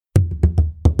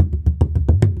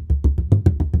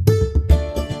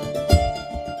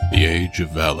Age of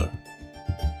Valor,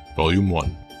 Volume 1,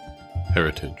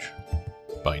 Heritage,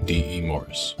 by D.E.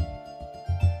 Morris.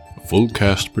 A full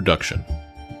cast production,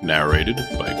 narrated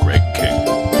by Greg King.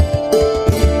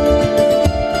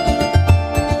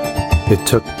 It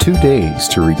took 2 days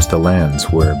to reach the lands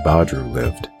where Badru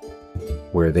lived.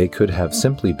 Where they could have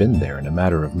simply been there in a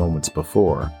matter of moments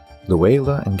before,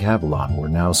 Luella and Kavallon were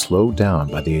now slowed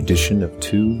down by the addition of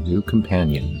 2 new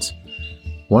companions,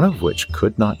 one of which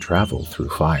could not travel through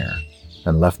fire,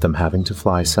 and left them having to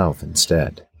fly south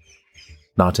instead.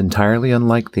 Not entirely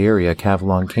unlike the area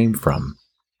Kavallon came from,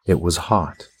 it was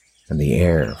hot, and the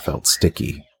air felt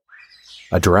sticky.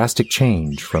 A drastic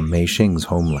change from Mei Xing's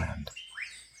homeland.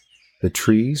 The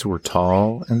trees were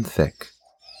tall and thick,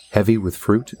 heavy with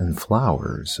fruit and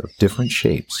flowers of different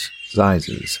shapes,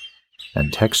 sizes,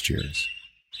 and textures.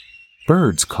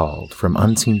 Birds called from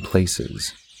unseen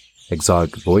places,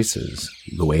 exotic voices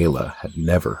Luella had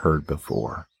never heard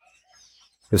before.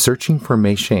 If searching for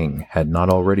Mei Xing had not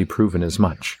already proven as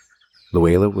much,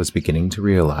 Luella was beginning to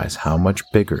realize how much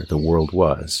bigger the world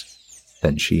was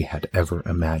than she had ever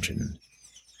imagined.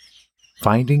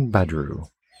 Finding Badru,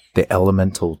 the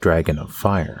elemental dragon of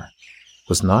fire,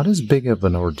 was not as big of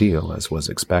an ordeal as was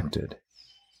expected.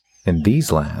 In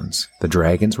these lands, the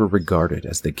dragons were regarded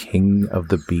as the king of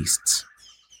the beasts.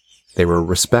 They were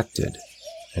respected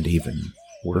and even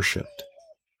worshipped.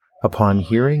 Upon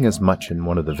hearing as much in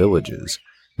one of the villages,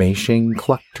 Mei Xing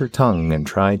clucked her tongue and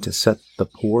tried to set the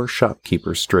poor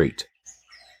shopkeeper straight.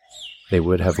 They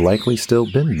would have likely still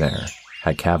been there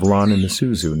had Kavallon and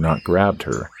Misuzu not grabbed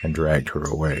her and dragged her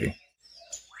away.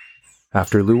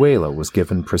 After Luella was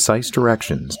given precise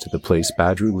directions to the place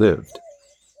Badru lived,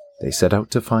 they set out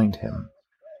to find him.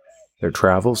 Their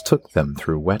travels took them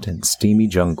through wet and steamy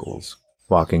jungles,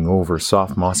 walking over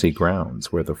soft mossy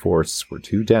grounds where the forests were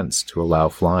too dense to allow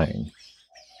flying.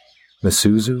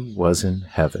 Misuzu was in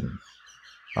heaven,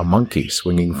 a monkey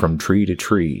swinging from tree to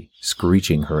tree,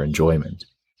 screeching her enjoyment,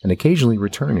 and occasionally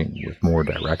returning with more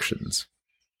directions.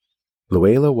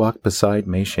 Luella walked beside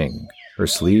Mei Xing, her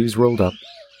sleeves rolled up,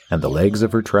 and the legs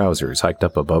of her trousers hiked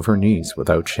up above her knees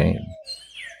without shame.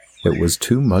 It was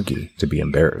too muggy to be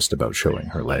embarrassed about showing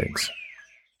her legs.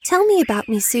 Tell me about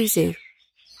Misuzu.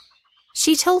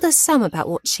 She told us some about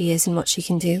what she is and what she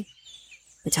can do,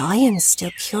 but I am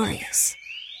still curious.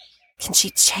 Can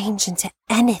she change into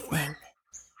anything?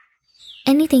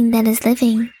 Anything that is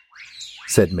living,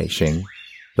 said Mei Xing,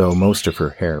 though most of her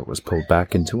hair was pulled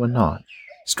back into a knot.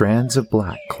 Strands of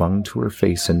black clung to her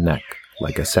face and neck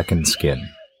like a second skin.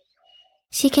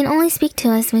 She can only speak to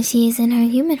us when she is in her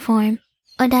human form,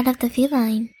 or that of the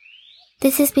feline.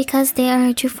 This is because they are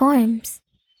her true forms.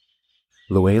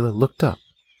 Luella looked up,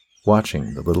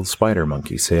 watching the little spider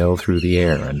monkey sail through the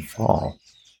air and fall,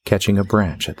 catching a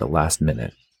branch at the last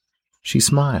minute. She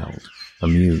smiled,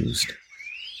 amused.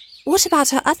 What about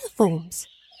her other forms?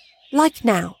 Like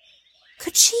now,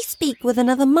 could she speak with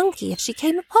another monkey if she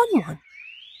came upon one?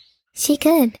 She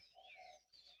could.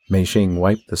 Mei Xing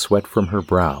wiped the sweat from her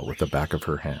brow with the back of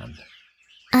her hand.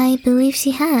 I believe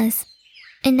she has,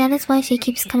 and that is why she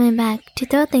keeps coming back to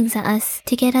throw things at us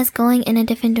to get us going in a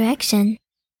different direction.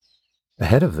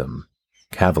 Ahead of them,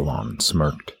 Kavallon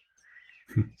smirked.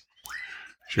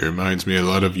 She reminds me a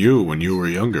lot of you when you were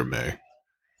younger, Mei.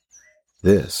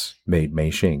 This made Mei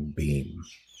Xing beam.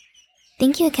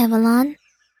 Thank you, Kavallon.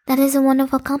 That is a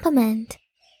wonderful compliment.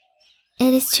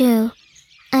 It is true.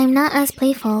 I am not as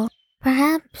playful,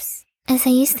 perhaps, as I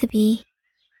used to be.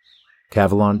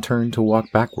 Kavallon turned to walk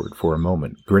backward for a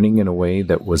moment, grinning in a way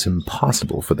that was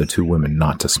impossible for the 2 women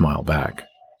not to smile back.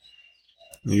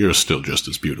 You're still just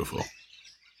as beautiful.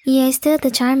 You are still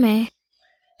the charmer.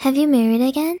 Have you married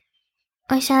again?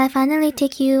 Or shall I finally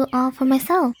take you all for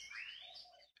myself?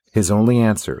 His only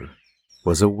answer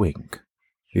was a wink,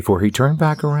 before he turned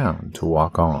back around to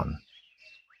walk on.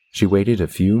 She waited a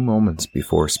few moments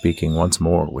before speaking once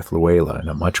more with Luella in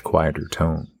a much quieter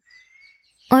tone.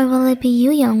 Or will it be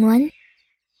you, young one?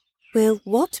 Will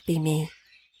what be me?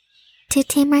 To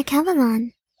tame our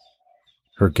Kavallon.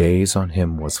 Her gaze on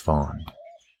him was fond.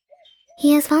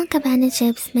 He has found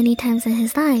companionships many times in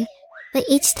his life, but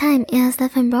each time it has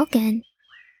left him broken.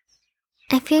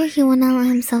 I fear he will not let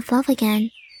himself love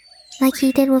again, like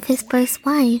he did with his first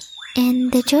wife and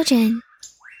their children,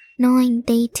 knowing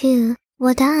they too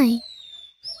will die.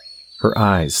 Her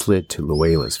eyes slid to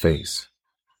Luella's face.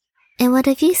 And what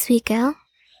of you, sweet girl?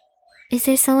 Is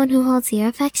there someone who holds your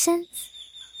affections?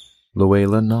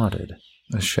 Luella nodded,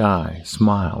 a shy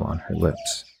smile on her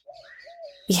lips.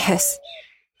 Yes,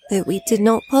 though we did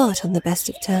not part on the best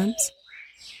of terms,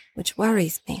 which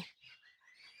worries me.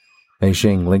 Mei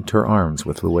Xing linked her arms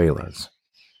with Luella's.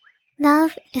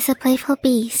 Love is a playful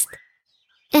beast.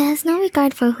 It has no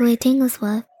regard for who it tangles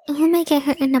with and who may get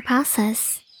hurt in the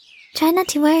process. Try not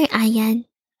to worry, Ayan.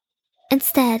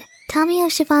 Instead, tell me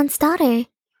of Siobhan's daughter.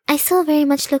 I still very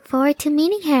much look forward to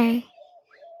meeting her.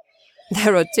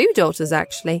 There are 2 daughters,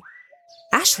 actually.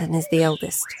 Ashlyn is the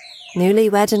eldest,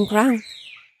 newlywed and crowned.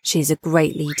 She's a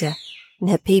great leader,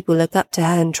 and her people look up to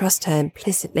her and trust her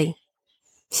implicitly.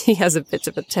 She has a bit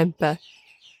of a temper.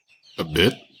 A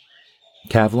bit?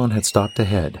 Kavlon had stopped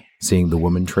ahead, seeing the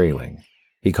woman trailing.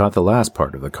 He caught the last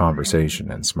part of the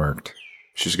conversation and smirked.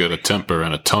 She's got a temper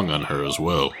and a tongue on her as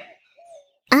well.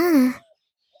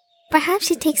 Perhaps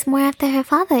she takes more after her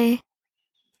father.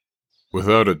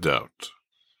 Without a doubt.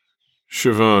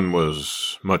 Siobhan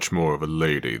was much more of a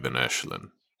lady than Ashlyn.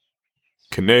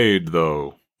 Kinnaid,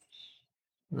 though,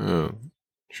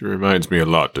 she reminds me a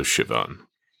lot of Siobhan.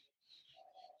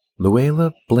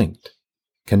 Luella blinked,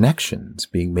 connections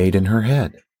being made in her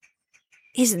head.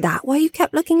 Is that why you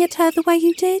kept looking at her the way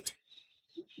you did?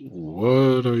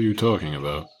 What are you talking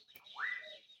about?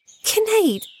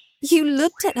 Kinnaid, you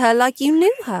looked at her like you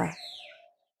knew her.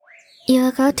 You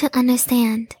will grow to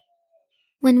understand.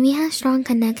 When we have strong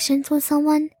connections with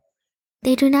someone,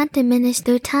 they do not diminish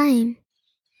through time.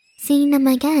 Seeing them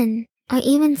again, or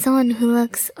even someone who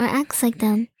looks or acts like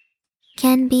them,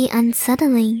 can be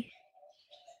unsettling.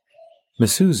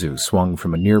 Misuzu swung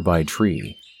from a nearby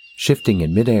tree, shifting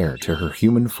in midair to her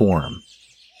human form,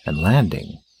 and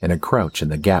landing in a crouch in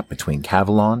the gap between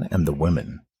Kavlon and the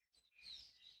women.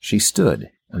 She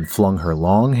stood and flung her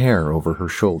long hair over her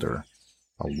shoulder,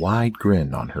 a wide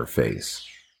grin on her face.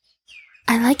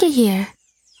 I like it here.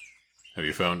 Have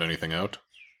you found anything out?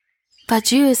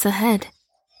 Baju is ahead.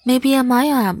 Maybe a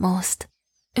mile at most.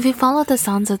 If we follow the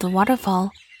sounds of the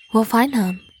waterfall, we'll find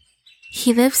him.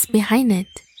 He lives behind it.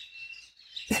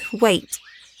 Wait,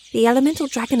 the elemental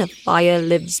dragon of fire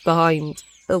lives behind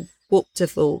a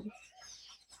waterfall.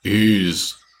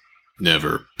 He's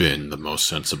never been the most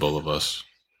sensible of us.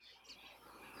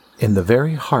 In the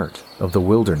very heart of the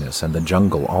wilderness and the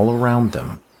jungle all around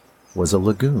them was a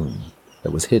lagoon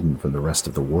that was hidden from the rest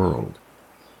of the world.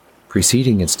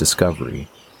 Preceding its discovery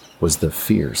was the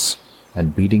fierce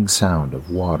and beating sound of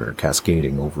water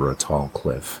cascading over a tall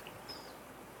cliff.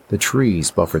 The trees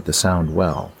buffered the sound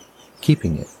well,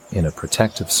 keeping it in a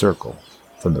protective circle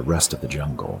from the rest of the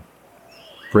jungle.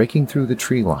 Breaking through the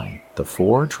tree line, the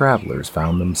 4 travelers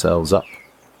found themselves up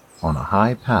on a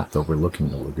high path overlooking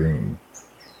the lagoon.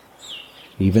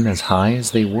 Even as high as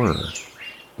they were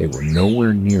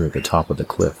nowhere near the top of the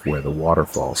cliff where the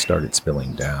waterfall started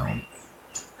spilling down.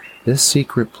 This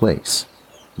secret place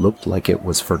looked like it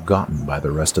was forgotten by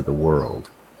the rest of the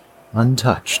world,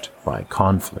 untouched by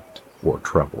conflict or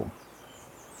trouble.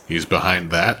 He's behind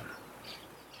that?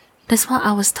 That's what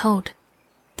I was told.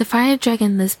 The fire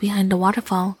dragon lives behind the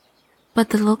waterfall, but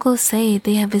the locals say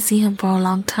they haven't seen him for a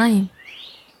long time.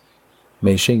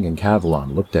 Mei Xing and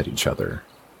Kavlon looked at each other.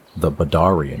 The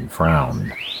Badarian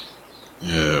frowned.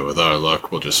 Yeah, with our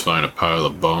luck, we'll just find a pile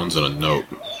of bones and a note.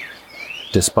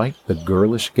 Despite the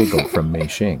girlish giggle from Mei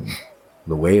Xing,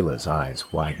 Luela's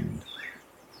eyes widened.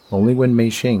 Only when Mei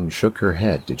Xing shook her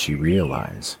head did she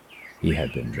realize he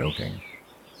had been joking.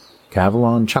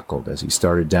 Kavlon chuckled as he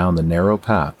started down the narrow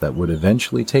path that would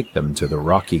eventually take them to the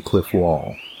rocky cliff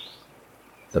wall.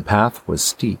 The path was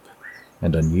steep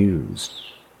and unused,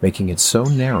 making it so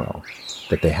narrow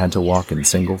that they had to walk in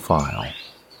single file.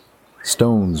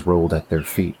 Stones rolled at their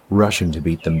feet, rushing to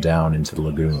beat them down into the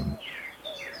lagoon.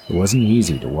 It wasn't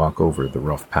easy to walk over the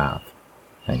rough path,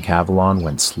 and Kavlon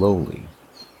went slowly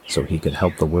so he could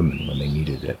help the women when they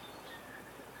needed it.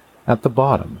 At the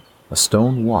bottom, a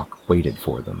stone walk waited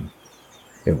for them.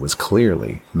 It was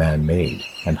clearly man-made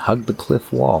and hugged the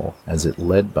cliff wall as it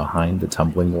led behind the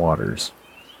tumbling waters.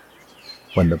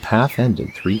 When the path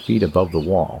ended 3 feet above the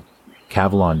wall,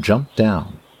 Kavlon jumped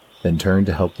down, then turned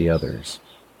to help the others.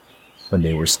 When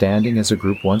they were standing as a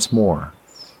group once more,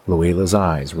 Luela's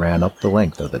eyes ran up the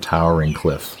length of the towering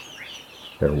cliff.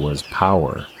 There was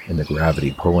power in the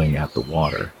gravity pulling at the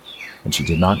water, and she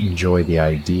did not enjoy the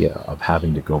idea of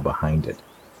having to go behind it.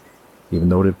 Even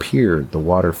though it appeared the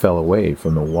water fell away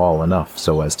from the wall enough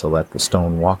so as to let the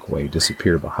stone walkway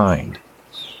disappear behind,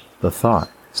 the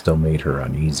thought still made her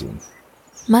uneasy.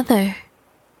 Mother.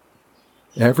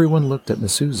 Everyone looked at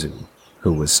Misuzu,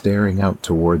 who was staring out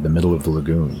toward the middle of the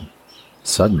lagoon.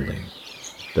 Suddenly,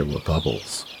 there were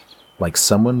bubbles, like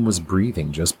someone was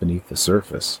breathing just beneath the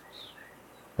surface.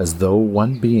 As though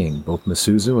one being, both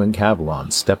Misuzu and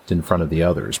Kavlon stepped in front of the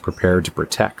others, prepared to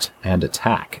protect and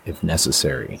attack if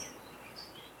necessary.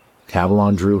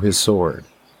 Kavlon drew his sword,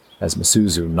 as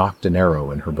Misuzu knocked an arrow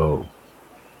in her bow.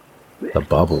 The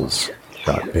bubbles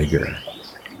got bigger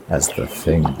as the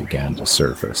thing began to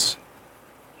surface.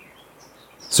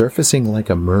 Surfacing like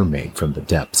a mermaid from the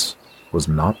depths was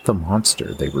not the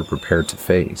monster they were prepared to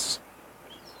face,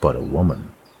 but a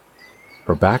woman.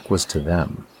 Her back was to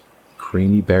them,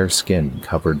 creamy bare skin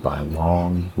covered by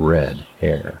long red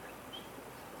hair.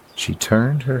 She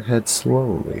turned her head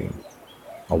slowly,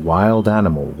 a wild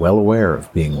animal well aware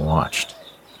of being watched.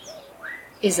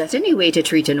 Is that any way to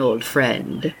treat an old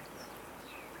friend?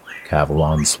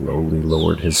 Kavalan slowly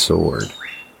lowered his sword,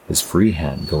 his free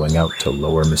hand going out to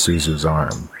lower Misuzu's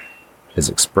arm. His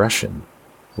expression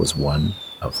was one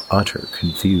of utter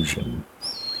confusion.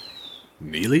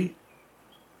 Neely?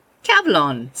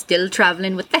 Kavlon, still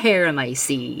traveling with the harem, I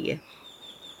see.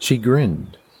 She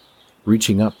grinned.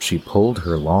 Reaching up, she pulled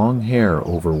her long hair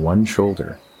over one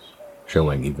shoulder,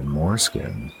 showing even more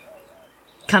skin.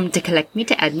 Come to collect me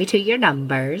to add me to your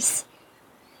numbers?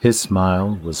 His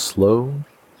smile was slow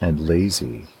and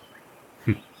lazy.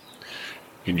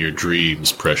 In your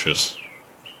dreams, precious.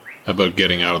 How about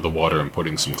getting out of the water and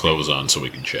putting some clothes on so we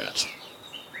can chat?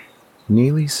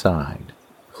 Neely sighed,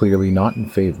 clearly not in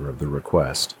favor of the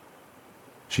request.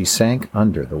 She sank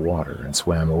under the water and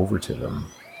swam over to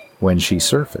them. When she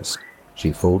surfaced,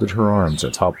 she folded her arms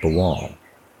atop the wall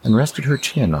and rested her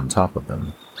chin on top of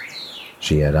them.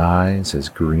 She had eyes as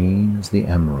green as the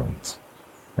emeralds,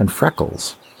 and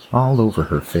freckles all over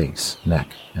her face, neck,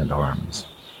 and arms.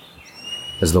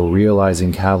 As though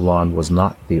realizing Kavlon was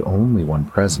not the only one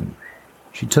present,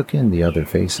 she took in the other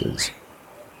faces.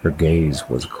 Her gaze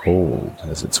was cold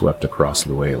as it swept across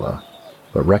Luella,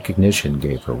 but recognition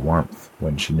gave her warmth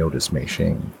when she noticed Mei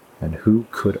Xing, and who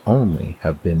could only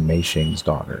have been Mei Xing's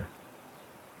daughter.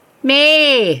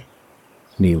 Mei!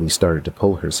 Neely started to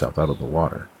pull herself out of the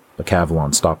water, but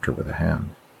Kavlon stopped her with a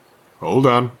hand. Hold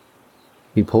on.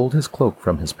 He pulled his cloak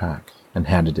from his pack and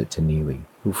handed it to Neely,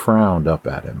 who frowned up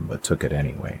at him but took it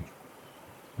anyway.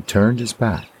 He turned his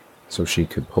back so she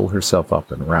could pull herself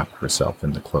up and wrap herself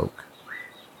in the cloak.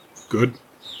 Good.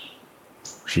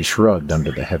 She shrugged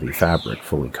under the heavy fabric,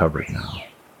 fully covered now.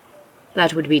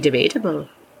 That would be debatable.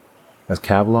 As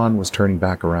Kavlon was turning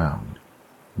back around,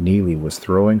 Neely was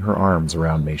throwing her arms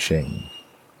around Mei Xing.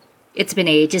 It's been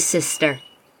ages, sister.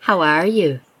 How are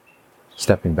you?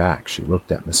 Stepping back, she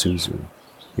looked at Misuzu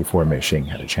before Mei Xing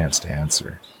had a chance to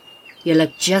answer. You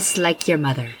look just like your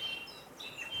mother.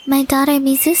 My daughter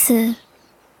Misuzu.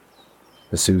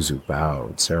 Misuzu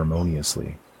bowed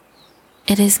ceremoniously.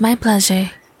 It is my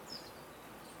pleasure.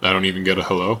 I don't even get a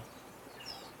hello?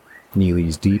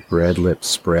 Neely's deep red lips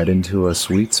spread into a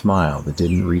sweet smile that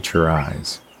didn't reach her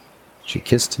eyes. She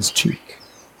kissed his cheek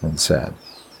and said,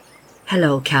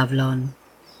 Hello, Kavlon.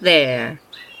 There.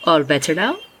 All better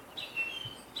now?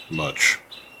 Much.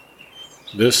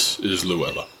 This is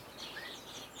Luella.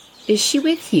 Is she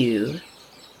with you?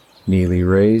 Neely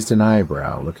raised an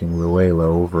eyebrow, looking Luella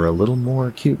over a little more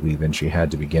acutely than she had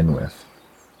to begin with.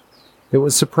 It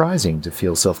was surprising to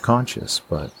feel self-conscious,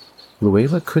 but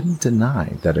Luella couldn't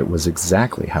deny that it was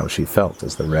exactly how she felt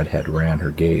as the redhead ran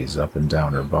her gaze up and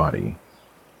down her body.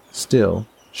 Still,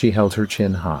 she held her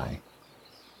chin high.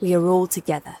 We are all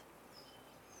together.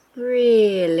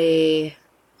 Really?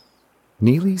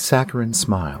 Neely's saccharine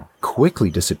smile quickly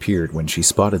disappeared when she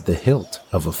spotted the hilt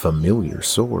of a familiar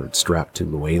sword strapped to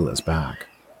Luella's back.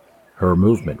 Her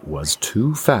movement was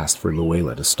too fast for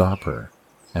Luella to stop her,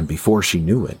 and before she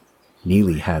knew it,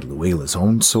 Neely had Luella's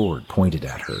own sword pointed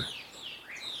at her.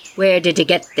 Where did you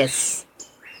get this?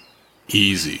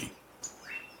 Easy.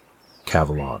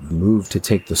 Kavlon moved to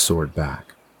take the sword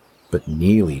back, but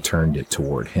Neely turned it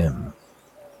toward him.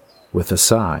 With a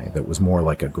sigh that was more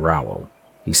like a growl,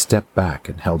 he stepped back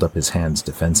and held up his hands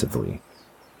defensively.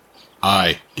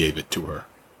 I gave it to her.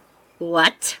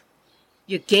 What?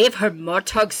 You gave her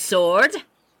Mortog's sword?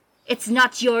 It's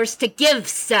not yours to give,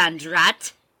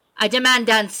 Sandrat. I demand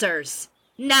answers.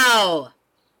 Now!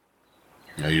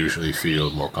 I usually feel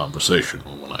more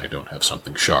conversational when I don't have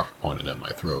something sharp pointed at my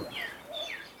throat.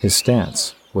 His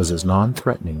stance was as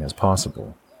non-threatening as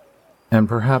possible, and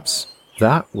perhaps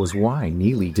that was why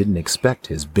Neely didn't expect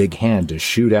his big hand to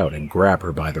shoot out and grab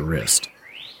her by the wrist.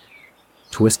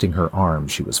 Twisting her arm,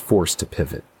 she was forced to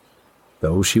pivot.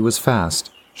 Though she was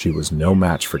fast, she was no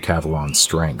match for Kavlon's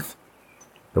strength.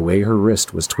 The way her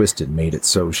wrist was twisted made it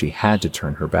so she had to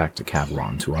turn her back to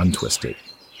Kavlon to untwist it.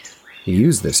 He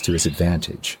used this to his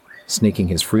advantage, snaking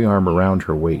his free arm around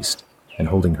her waist and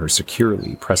holding her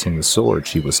securely, pressing the sword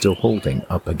she was still holding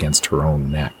up against her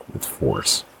own neck with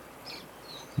force.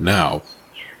 Now,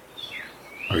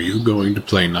 are you going to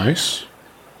play nice?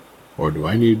 Or do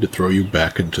I need to throw you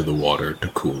back into the water to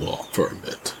cool off for a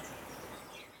bit?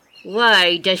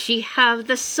 Why does she have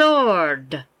the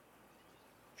sword?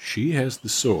 She has the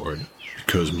sword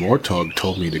because Mortog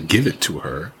told me to give it to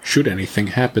her should anything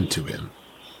happen to him.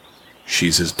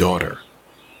 She's his daughter.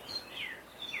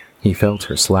 He felt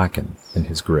her slacken in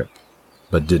his grip,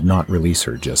 but did not release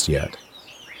her just yet.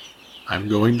 I'm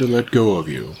going to let go of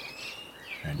you,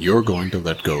 and you're going to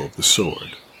let go of the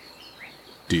sword.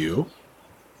 Deal?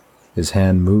 His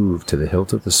hand moved to the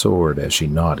hilt of the sword as she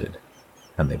nodded,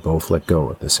 and they both let go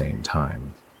at the same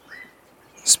time.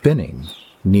 Spinning,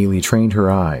 Neely trained her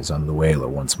eyes on Luella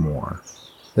once more.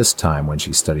 This time when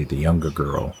she studied the younger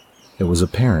girl, it was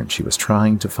apparent she was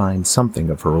trying to find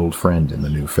something of her old friend in the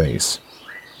new face.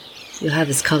 You have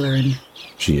his coloring,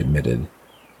 she admitted,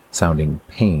 sounding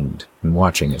pained and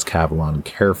watching as Cavalon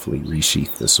carefully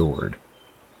resheathed the sword.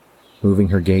 Moving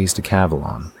her gaze to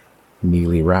Cavalon,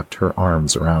 Neely wrapped her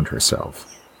arms around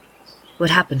herself. What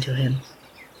happened to him?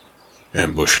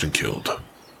 Ambushed and killed.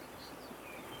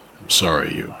 I'm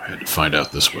sorry you had to find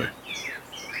out this way.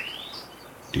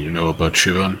 Do you know about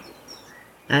Shivan?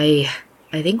 I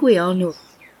think we all knew.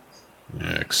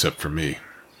 Yeah, except for me.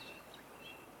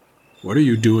 What are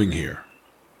you doing here?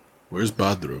 Where's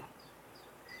Badru?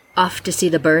 Off to see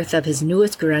the birth of his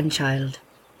newest grandchild.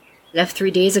 Left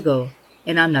 3 days ago,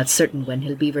 and I'm not certain when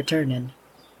he'll be returning.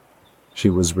 She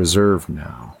was reserved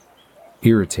now,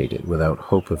 irritated without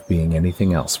hope of being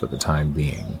anything else for the time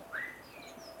being.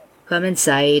 Come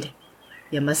inside.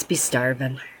 You must be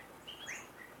starving.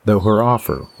 Though her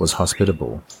offer was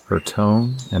hospitable, her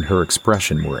tone and her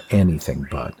expression were anything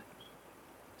but.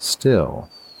 Still,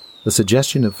 the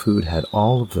suggestion of food had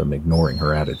all of them ignoring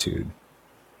her attitude.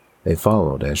 They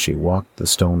followed as she walked the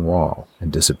stone wall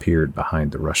and disappeared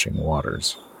behind the rushing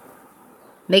waters.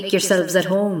 Make yourselves at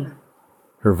home.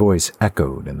 Her voice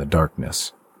echoed in the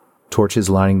darkness. Torches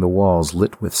lining the walls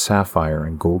lit with sapphire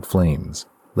and gold flames,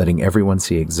 letting everyone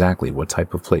see exactly what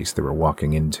type of place they were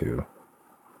walking into.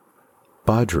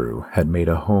 Badru had made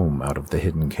a home out of the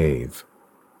hidden cave.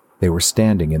 They were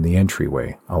standing in the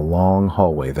entryway, a long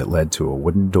hallway that led to a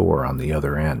wooden door on the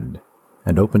other end,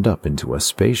 and opened up into a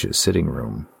spacious sitting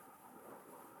room.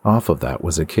 Off of that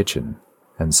was a kitchen,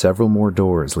 and several more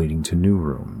doors leading to new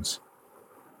rooms.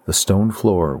 The stone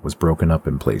floor was broken up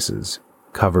in places,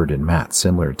 covered in mats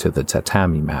similar to the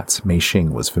tatami mats Mei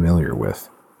Xing was familiar with.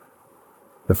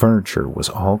 The furniture was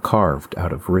all carved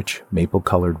out of rich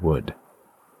maple-colored wood.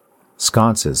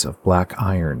 Sconces of black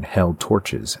iron held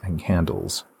torches and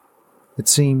candles. It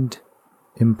seemed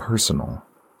impersonal.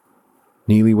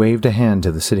 Neely waved a hand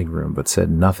to the sitting room but said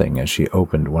nothing as she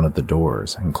opened one of the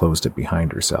doors and closed it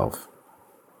behind herself.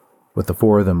 With the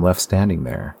four of them left standing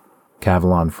there,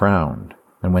 Cavalon frowned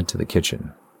and went to the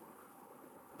kitchen.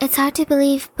 It's hard to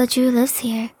believe Badru lives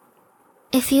here.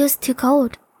 It feels too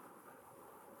cold.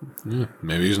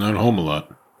 Maybe he's not home a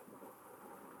lot.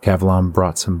 Cavalon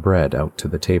brought some bread out to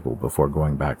the table before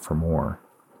going back for more.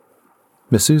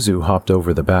 Misuzu hopped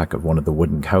over the back of one of the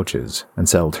wooden couches and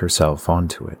settled herself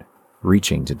onto it,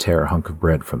 reaching to tear a hunk of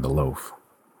bread from the loaf.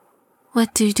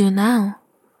 What do you do now?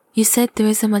 You said there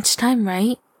isn't much time,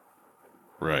 right?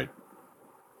 Right.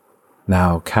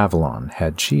 Now Cavalon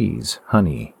had cheese,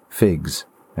 honey, figs,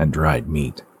 and dried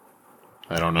meat.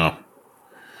 I don't know.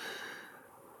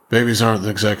 Babies aren't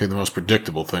exactly the most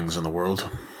predictable things in the world.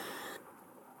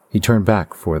 He turned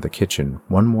back for the kitchen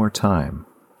one more time,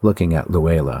 looking at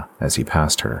Luella as he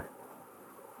passed her.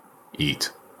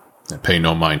 Eat, and pay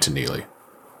no mind to Neely.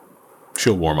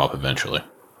 She'll warm up eventually.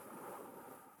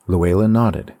 Luella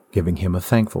nodded, giving him a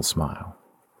thankful smile.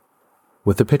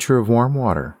 With a pitcher of warm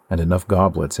water and enough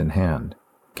goblets in hand,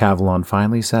 Cavalon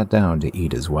finally sat down to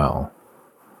eat as well.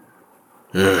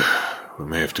 We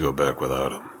may have to go back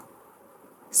without him.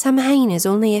 Samhain is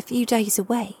only a few days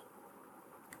away.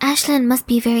 Ashland must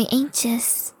be very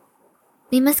anxious.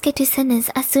 We must get to Sinnis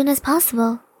as soon as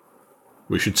possible.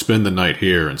 We should spend the night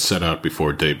here and set out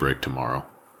before daybreak tomorrow.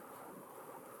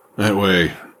 That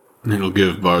way, it'll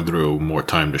give Badru more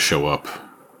time to show up,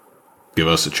 give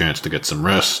us a chance to get some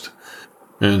rest,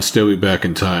 and still be back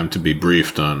in time to be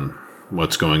briefed on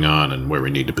what's going on and where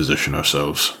we need to position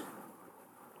ourselves.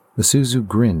 Misuzu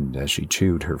grinned as she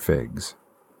chewed her figs.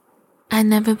 I've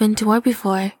never been to war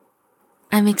before.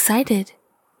 I'm excited.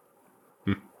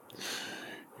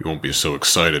 You won't be so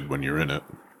excited when you're in it.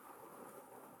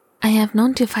 I have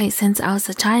known to fight since I was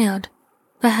a child,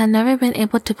 but have never been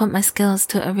able to put my skills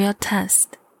to a real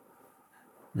test.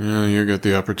 Yeah, you'll get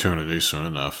the opportunity soon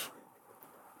enough.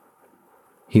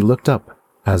 He looked up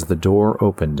as the door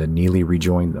opened and Neely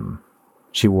rejoined them.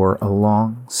 She wore a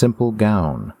long, simple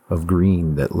gown of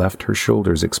green that left her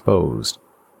shoulders exposed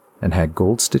and had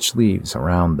gold-stitched sleeves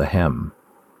around the hem.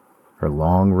 Her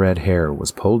long red hair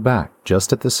was pulled back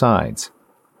just at the sides,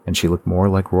 and she looked more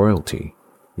like royalty,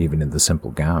 even in the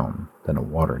simple gown, than a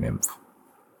water nymph.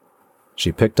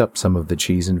 She picked up some of the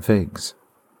cheese and figs.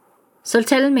 So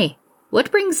tell me, what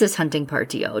brings this hunting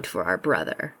party out for our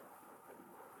brother?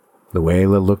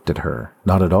 Luella looked at her,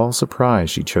 not at all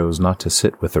surprised she chose not to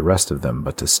sit with the rest of them,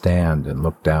 but to stand and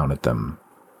look down at them.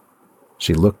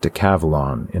 She looked at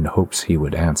Kavallon in hopes he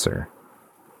would answer.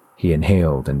 He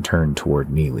inhaled and turned toward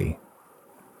Neely.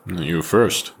 You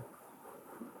first.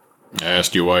 I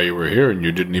asked you why you were here, and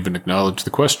you didn't even acknowledge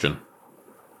the question.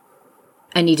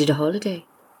 I needed a holiday.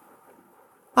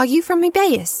 Are you from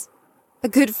Ebaeus? A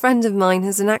good friend of mine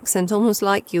has an accent almost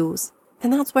like yours,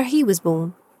 and that's where he was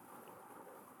born.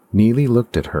 Neely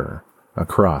looked at her, a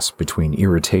cross between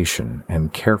irritation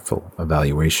and careful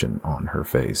evaluation on her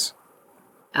face.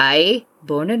 Aye,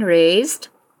 born and raised.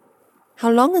 How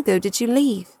long ago did you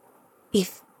leave,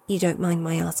 if you don't mind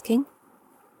my asking?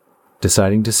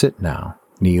 Deciding to sit now,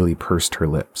 Neely pursed her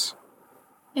lips.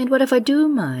 And what if I do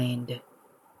mind?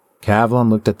 Kavallon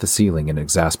looked at the ceiling in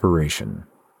exasperation.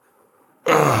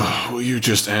 Will you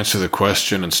just answer the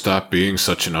question and stop being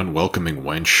such an unwelcoming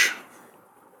wench?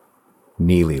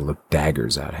 Neely looked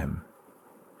daggers at him.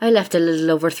 I left a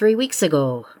little over 3 weeks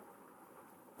ago.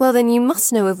 Well, then you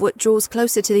must know of what draws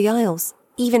closer to the Isles,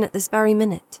 even at this very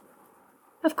minute.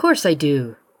 Of course I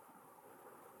do.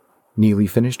 Neely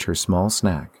finished her small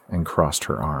snack and crossed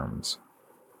her arms.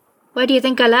 Why do you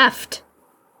think I left?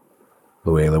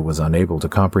 Luella was unable to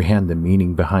comprehend the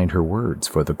meaning behind her words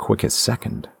for the quickest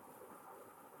second.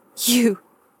 You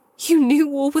knew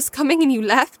war was coming and you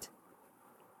left?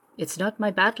 It's not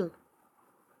my battle.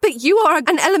 But you are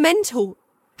an elemental.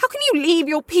 How can you leave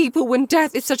your people when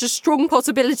death is such a strong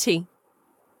possibility?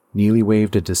 Neely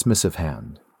waved a dismissive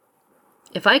hand.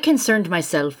 If I concerned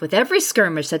myself with every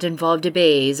skirmish that involved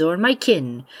Ebaeus or my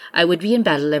kin, I would be in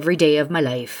battle every day of my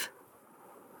life.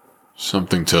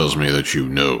 Something tells me that you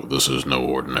know this is no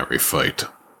ordinary fight.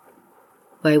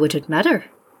 Why would it matter?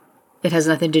 It has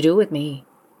nothing to do with me.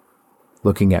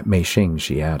 Looking at Mei Xing,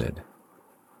 she added.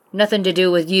 Nothing to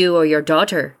do with you or your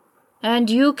daughter. And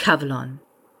you, Kavallon.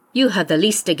 You have the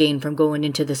least to gain from going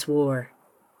into this war.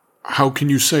 How can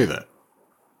you say that?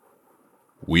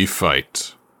 We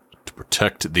fight to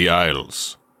protect the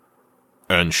Isles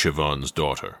and Siobhan's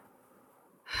daughter.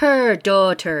 Her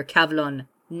daughter, Kavallon,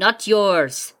 not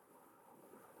yours.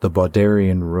 The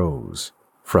Baudarian rose,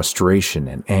 frustration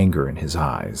and anger in his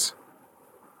eyes.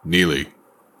 Neely,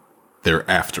 they're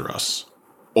after us.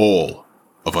 All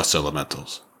of us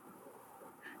elementals.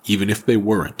 Even if they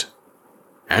weren't,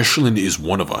 Ashlyn is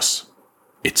one of us.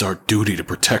 It's our duty to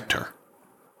protect her.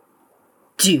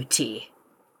 Duty?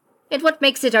 And what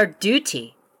makes it our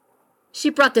duty? She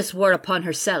brought this war upon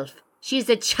herself. She is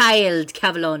a child,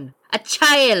 Kavallon. A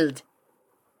child!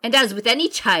 And as with any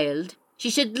child, she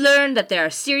should learn that there are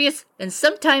serious and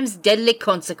sometimes deadly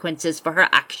consequences for her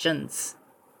actions.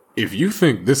 If you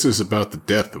think this is about the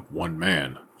death of one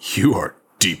man, you are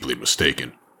deeply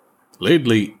mistaken.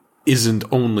 Laidley isn't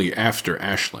only after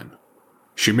Ashlyn.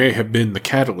 She may have been the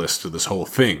catalyst to this whole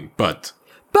thing, but...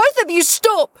 Both of you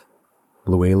stop!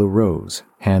 Luella rose,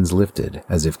 hands lifted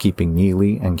as if keeping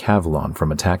Neely and Kavallon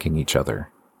from attacking each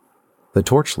other. The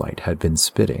torchlight had been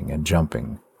spitting and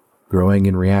jumping, growing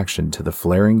in reaction to the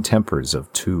flaring tempers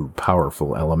of two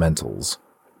powerful elementals.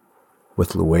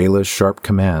 With Luella's sharp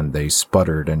command, they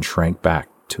sputtered and shrank back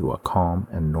to a calm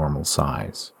and normal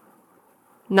size.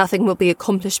 Nothing will be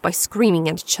accomplished by screaming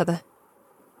at each other.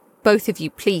 Both of you,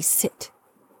 please sit.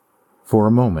 For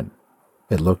a moment,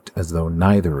 it looked as though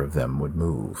neither of them would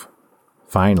move.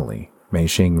 Finally, Mei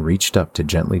Xing reached up to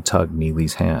gently tug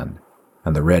Neely's hand,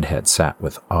 and the redhead sat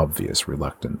with obvious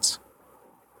reluctance.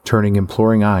 Turning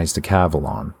imploring eyes to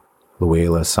Kavallon,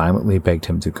 Luella silently begged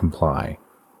him to comply.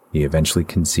 He eventually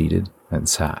conceded and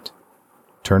sat.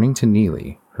 Turning to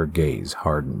Neely, her gaze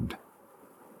hardened.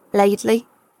 Laidley,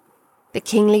 the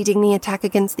king leading the attack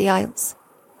against the Isles,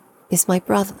 is my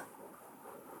brother.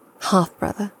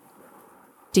 Half-brother.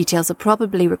 Details are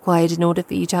probably required in order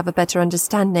for you to have a better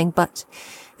understanding, but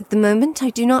at the moment I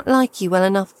do not like you well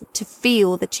enough to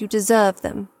feel that you deserve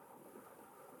them.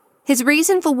 His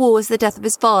reason for war is the death of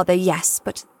his father, yes,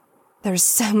 but there is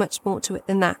so much more to it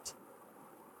than that.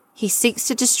 He seeks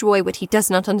to destroy what he does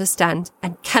not understand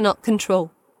and cannot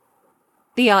control.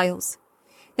 The Isles,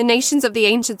 the nations of the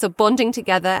ancients are bonding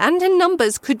together and in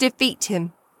numbers could defeat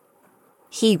him.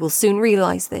 He will soon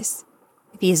realize this,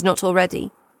 if he is not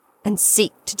already, and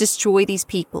seek to destroy these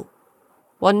people,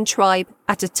 one tribe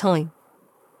at a time.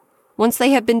 Once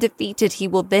they have been defeated, he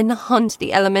will then hunt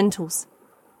the elementals,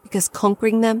 because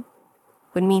conquering them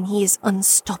would mean he is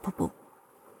unstoppable.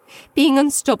 Being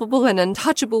unstoppable and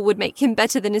untouchable would make him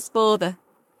better than his father.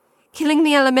 Killing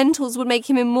the elementals would make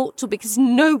him immortal because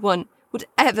no one would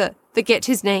ever forget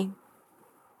his name.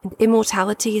 And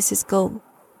immortality is his goal,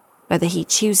 whether he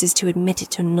chooses to admit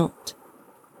it or not.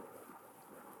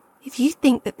 If you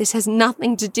think that this has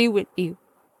nothing to do with you,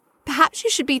 perhaps you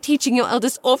should be teaching your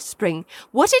eldest offspring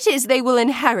what it is they will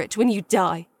inherit when you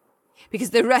die.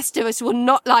 Because the rest of us will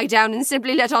not lie down and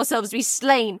simply let ourselves be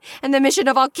slain and the mission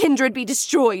of our kindred be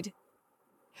destroyed.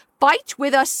 Fight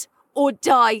with us or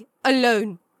die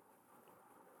alone.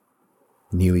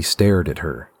 Neely stared at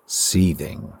her,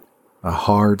 seething. A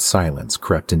hard silence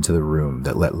crept into the room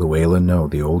that let Luella know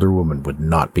the older woman would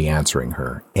not be answering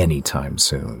her anytime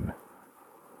soon.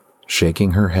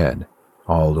 Shaking her head,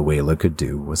 all Luella could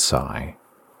do was sigh.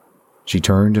 She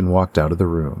turned and walked out of the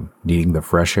room, needing the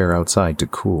fresh air outside to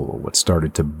cool what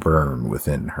started to burn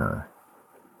within her.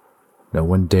 No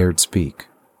one dared speak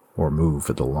or move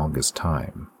for the longest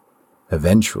time.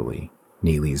 Eventually,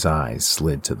 Neely's eyes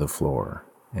slid to the floor,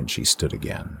 and she stood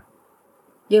again.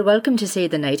 You're welcome to stay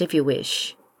the night if you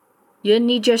wish. You'll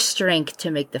need your strength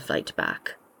to make the flight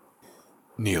back.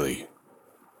 Neely.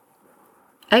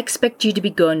 I expect you to be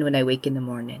gone when I wake in the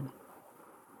morning.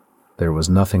 There was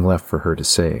nothing left for her to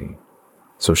say,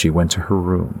 so she went to her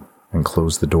room and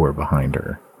closed the door behind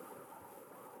her.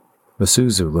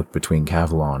 Misuzu looked between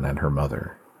Kavlon and her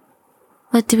mother.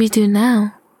 What do we do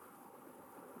now?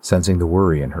 Sensing the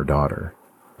worry in her daughter,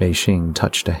 Mei Xing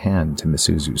touched a hand to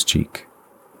Misuzu's cheek.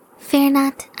 Fear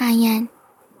not, Ayan.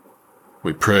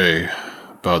 We pray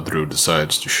Badru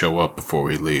decides to show up before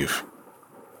we leave.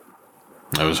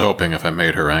 I was hoping if I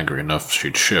made her angry enough,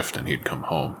 she'd shift and he'd come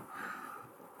home.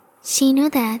 She knew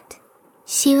that.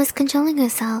 She was controlling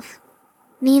herself.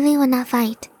 Neely will not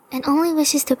fight, and only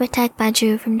wishes to protect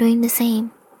Badru from doing the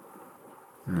same.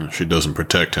 She doesn't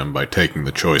protect him by taking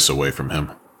the choice away from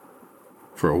him.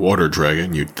 For a water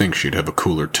dragon, you'd think she'd have a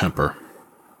cooler temper.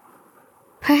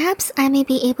 Perhaps I may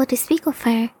be able to speak with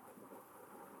her.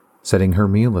 Setting her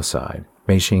meal aside,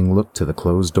 Mei Xing looked to the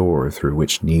closed door through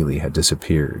which Neely had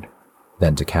disappeared,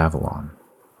 then to Kavlon.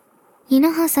 You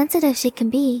know how sensitive she can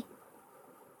be.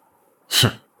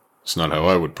 It's not how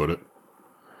I would put it.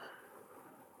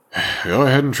 Go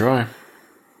ahead and try.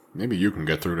 Maybe you can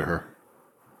get through to her.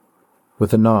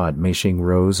 With a nod, Mei Xing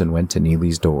rose and went to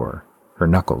Neely's door, her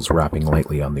knuckles rapping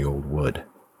lightly on the old wood.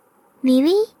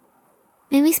 Neely?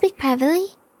 May we speak privately?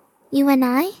 You and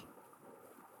I?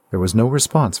 There was no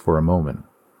response for a moment,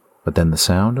 but then the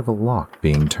sound of a lock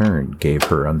being turned gave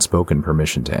her unspoken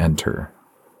permission to enter.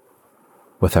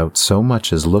 Without so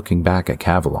much as looking back at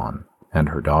Kavlon and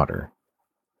her daughter,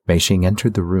 Mei Xing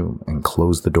entered the room and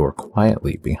closed the door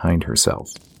quietly behind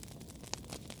herself.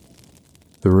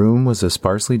 The room was as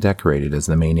sparsely decorated as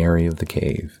the main area of the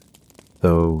cave,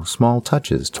 though small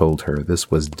touches told her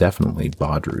this was definitely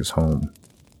Badru's home.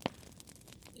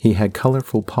 He had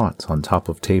colorful pots on top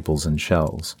of tables and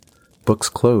shelves, books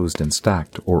closed and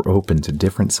stacked or open to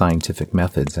different scientific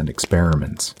methods and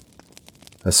experiments.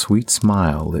 A sweet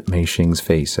smile lit Mei Xing's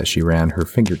face as she ran her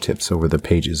fingertips over the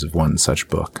pages of one such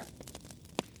book.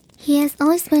 He has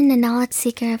always been the knowledge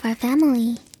seeker of our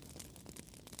family.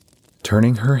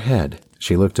 Turning her head,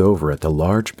 she looked over at the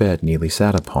large bed Neely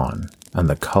sat upon and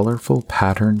the colorful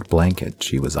patterned blanket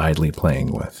she was idly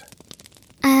playing with.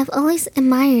 I have always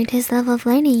admired his love of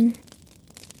learning.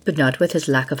 But not with his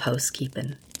lack of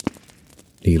housekeeping.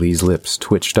 Neely's lips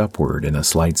twitched upward in a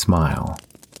slight smile.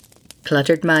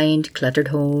 Cluttered mind, cluttered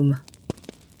home.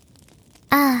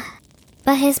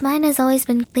 But his mind has always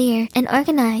been clear and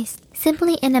organized,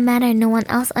 simply in a manner no one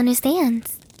else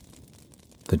understands.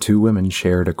 The two women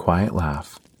shared a quiet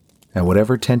laugh, and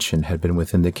whatever tension had been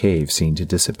within the cave seemed to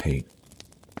dissipate.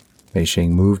 Mei Xing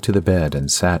moved to the bed and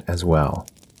sat as well,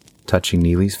 touching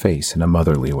Neely's face in a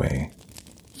motherly way.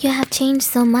 You have changed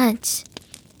so much.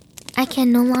 I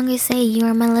can no longer say you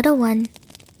are my little one.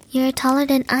 You are taller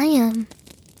than I am.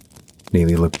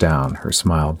 Neely looked down, her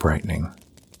smile brightening.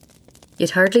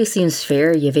 It hardly seems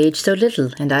fair you've aged so little,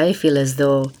 and I feel as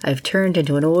though I've turned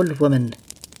into an old woman.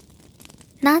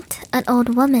 Not an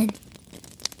old woman,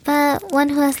 but one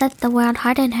who has let the world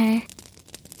harden her.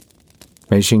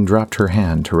 Mei Xing dropped her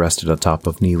hand to rest at the top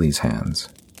of Neely's hands.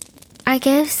 Our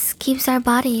gifts keeps our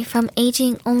body from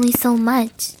aging only so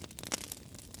much.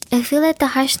 If we let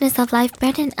the harshness of life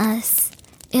burden us,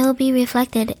 it will be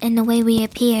reflected in the way we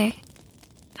appear.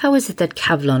 How is it that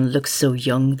Kavlon looks so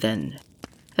young then?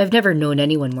 I've never known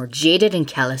anyone more jaded and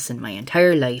callous in my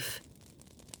entire life.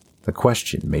 The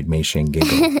question made Mei Xing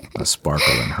giggle, a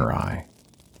sparkle in her eye.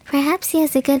 Perhaps he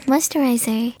has a good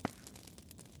moisturizer.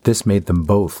 This made them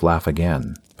both laugh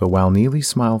again, but while Neely's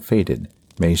smile faded,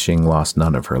 Mei Xing lost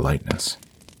none of her lightness.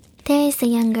 There is the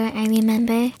young girl I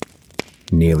remember.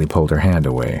 Neely pulled her hand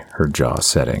away, her jaw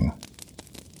setting.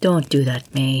 Don't do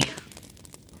that, May.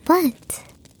 What?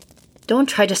 Don't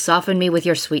try to soften me with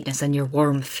your sweetness and your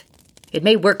warmth. It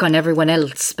may work on everyone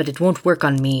else, but it won't work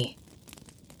on me.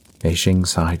 Mei Xing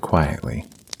sighed quietly.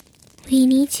 We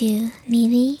need you,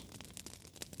 Neely.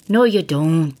 No, you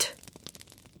don't.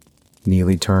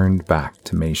 Neely turned back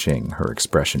to Mei Xing, her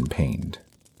expression pained.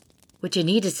 What you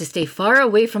need is to stay far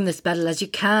away from this battle as you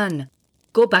can.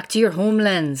 Go back to your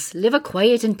homelands. Live a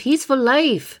quiet and peaceful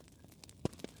life.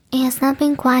 It has not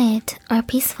been quiet or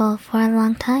peaceful for a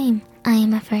long time, I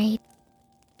am afraid.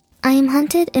 I am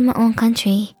hunted in my own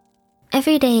country.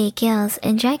 Every day, gales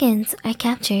and dragons are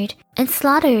captured and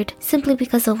slaughtered simply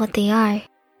because of what they are.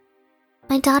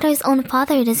 My daughter's own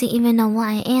father doesn't even know what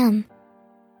I am,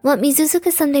 what Mizuzu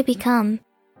could someday become,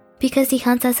 because he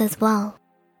hunts us as well.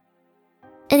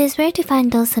 It is rare to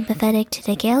find those sympathetic to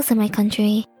the gales in my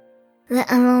country, let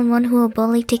alone one who will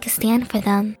boldly take a stand for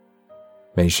them.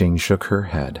 Mei Xing shook her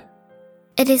head.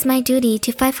 It is my duty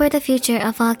to fight for the future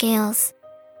of all gales.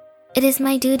 It is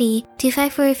my duty to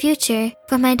fight for a future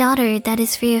for my daughter that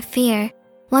is free of fear,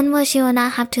 one where she will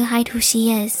not have to hide who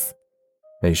she is.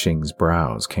 Mei Xing's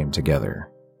brows came together.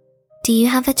 Do you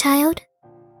have a child?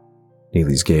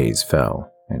 Neely's gaze fell,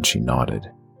 and she nodded.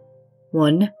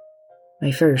 One.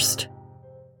 My first.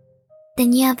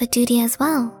 Then you have a duty as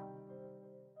well.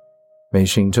 Mei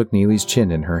Xing took Neely's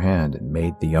chin in her hand and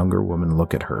made the younger woman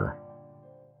look at her.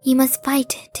 You must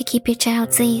fight to keep your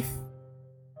child safe.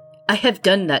 I have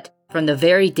done that from the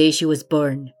very day she was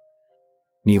born.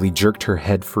 Neely jerked her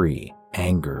head free,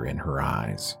 anger in her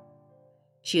eyes.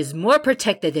 She is more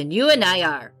protected than you and I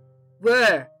are.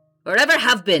 Were, or ever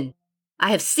have been.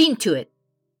 I have seen to it.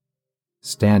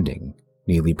 Standing,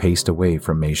 Neely paced away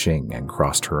from Mei Xing and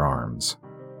crossed her arms.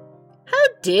 How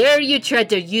dare you try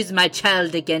to use my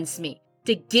child against me,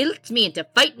 to guilt me into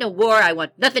fighting a war I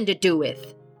want nothing to do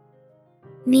with.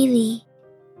 Neely,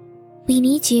 we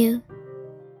need you.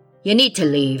 You need to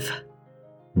leave.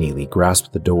 Neely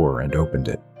grasped the door and opened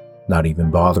it, not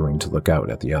even bothering to look out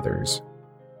at the others.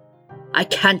 I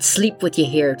can't sleep with you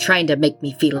here trying to make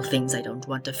me feel things I don't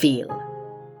want to feel.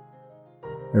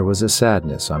 There was a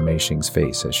sadness on Mei Xing's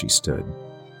face as she stood,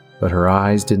 but her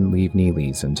eyes didn't leave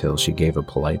Neely's until she gave a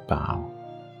polite bow.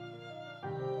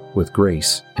 With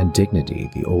grace and dignity,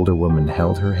 the older woman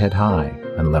held her head high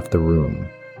and left the room,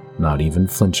 not even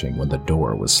flinching when the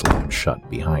door was slammed shut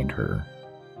behind her.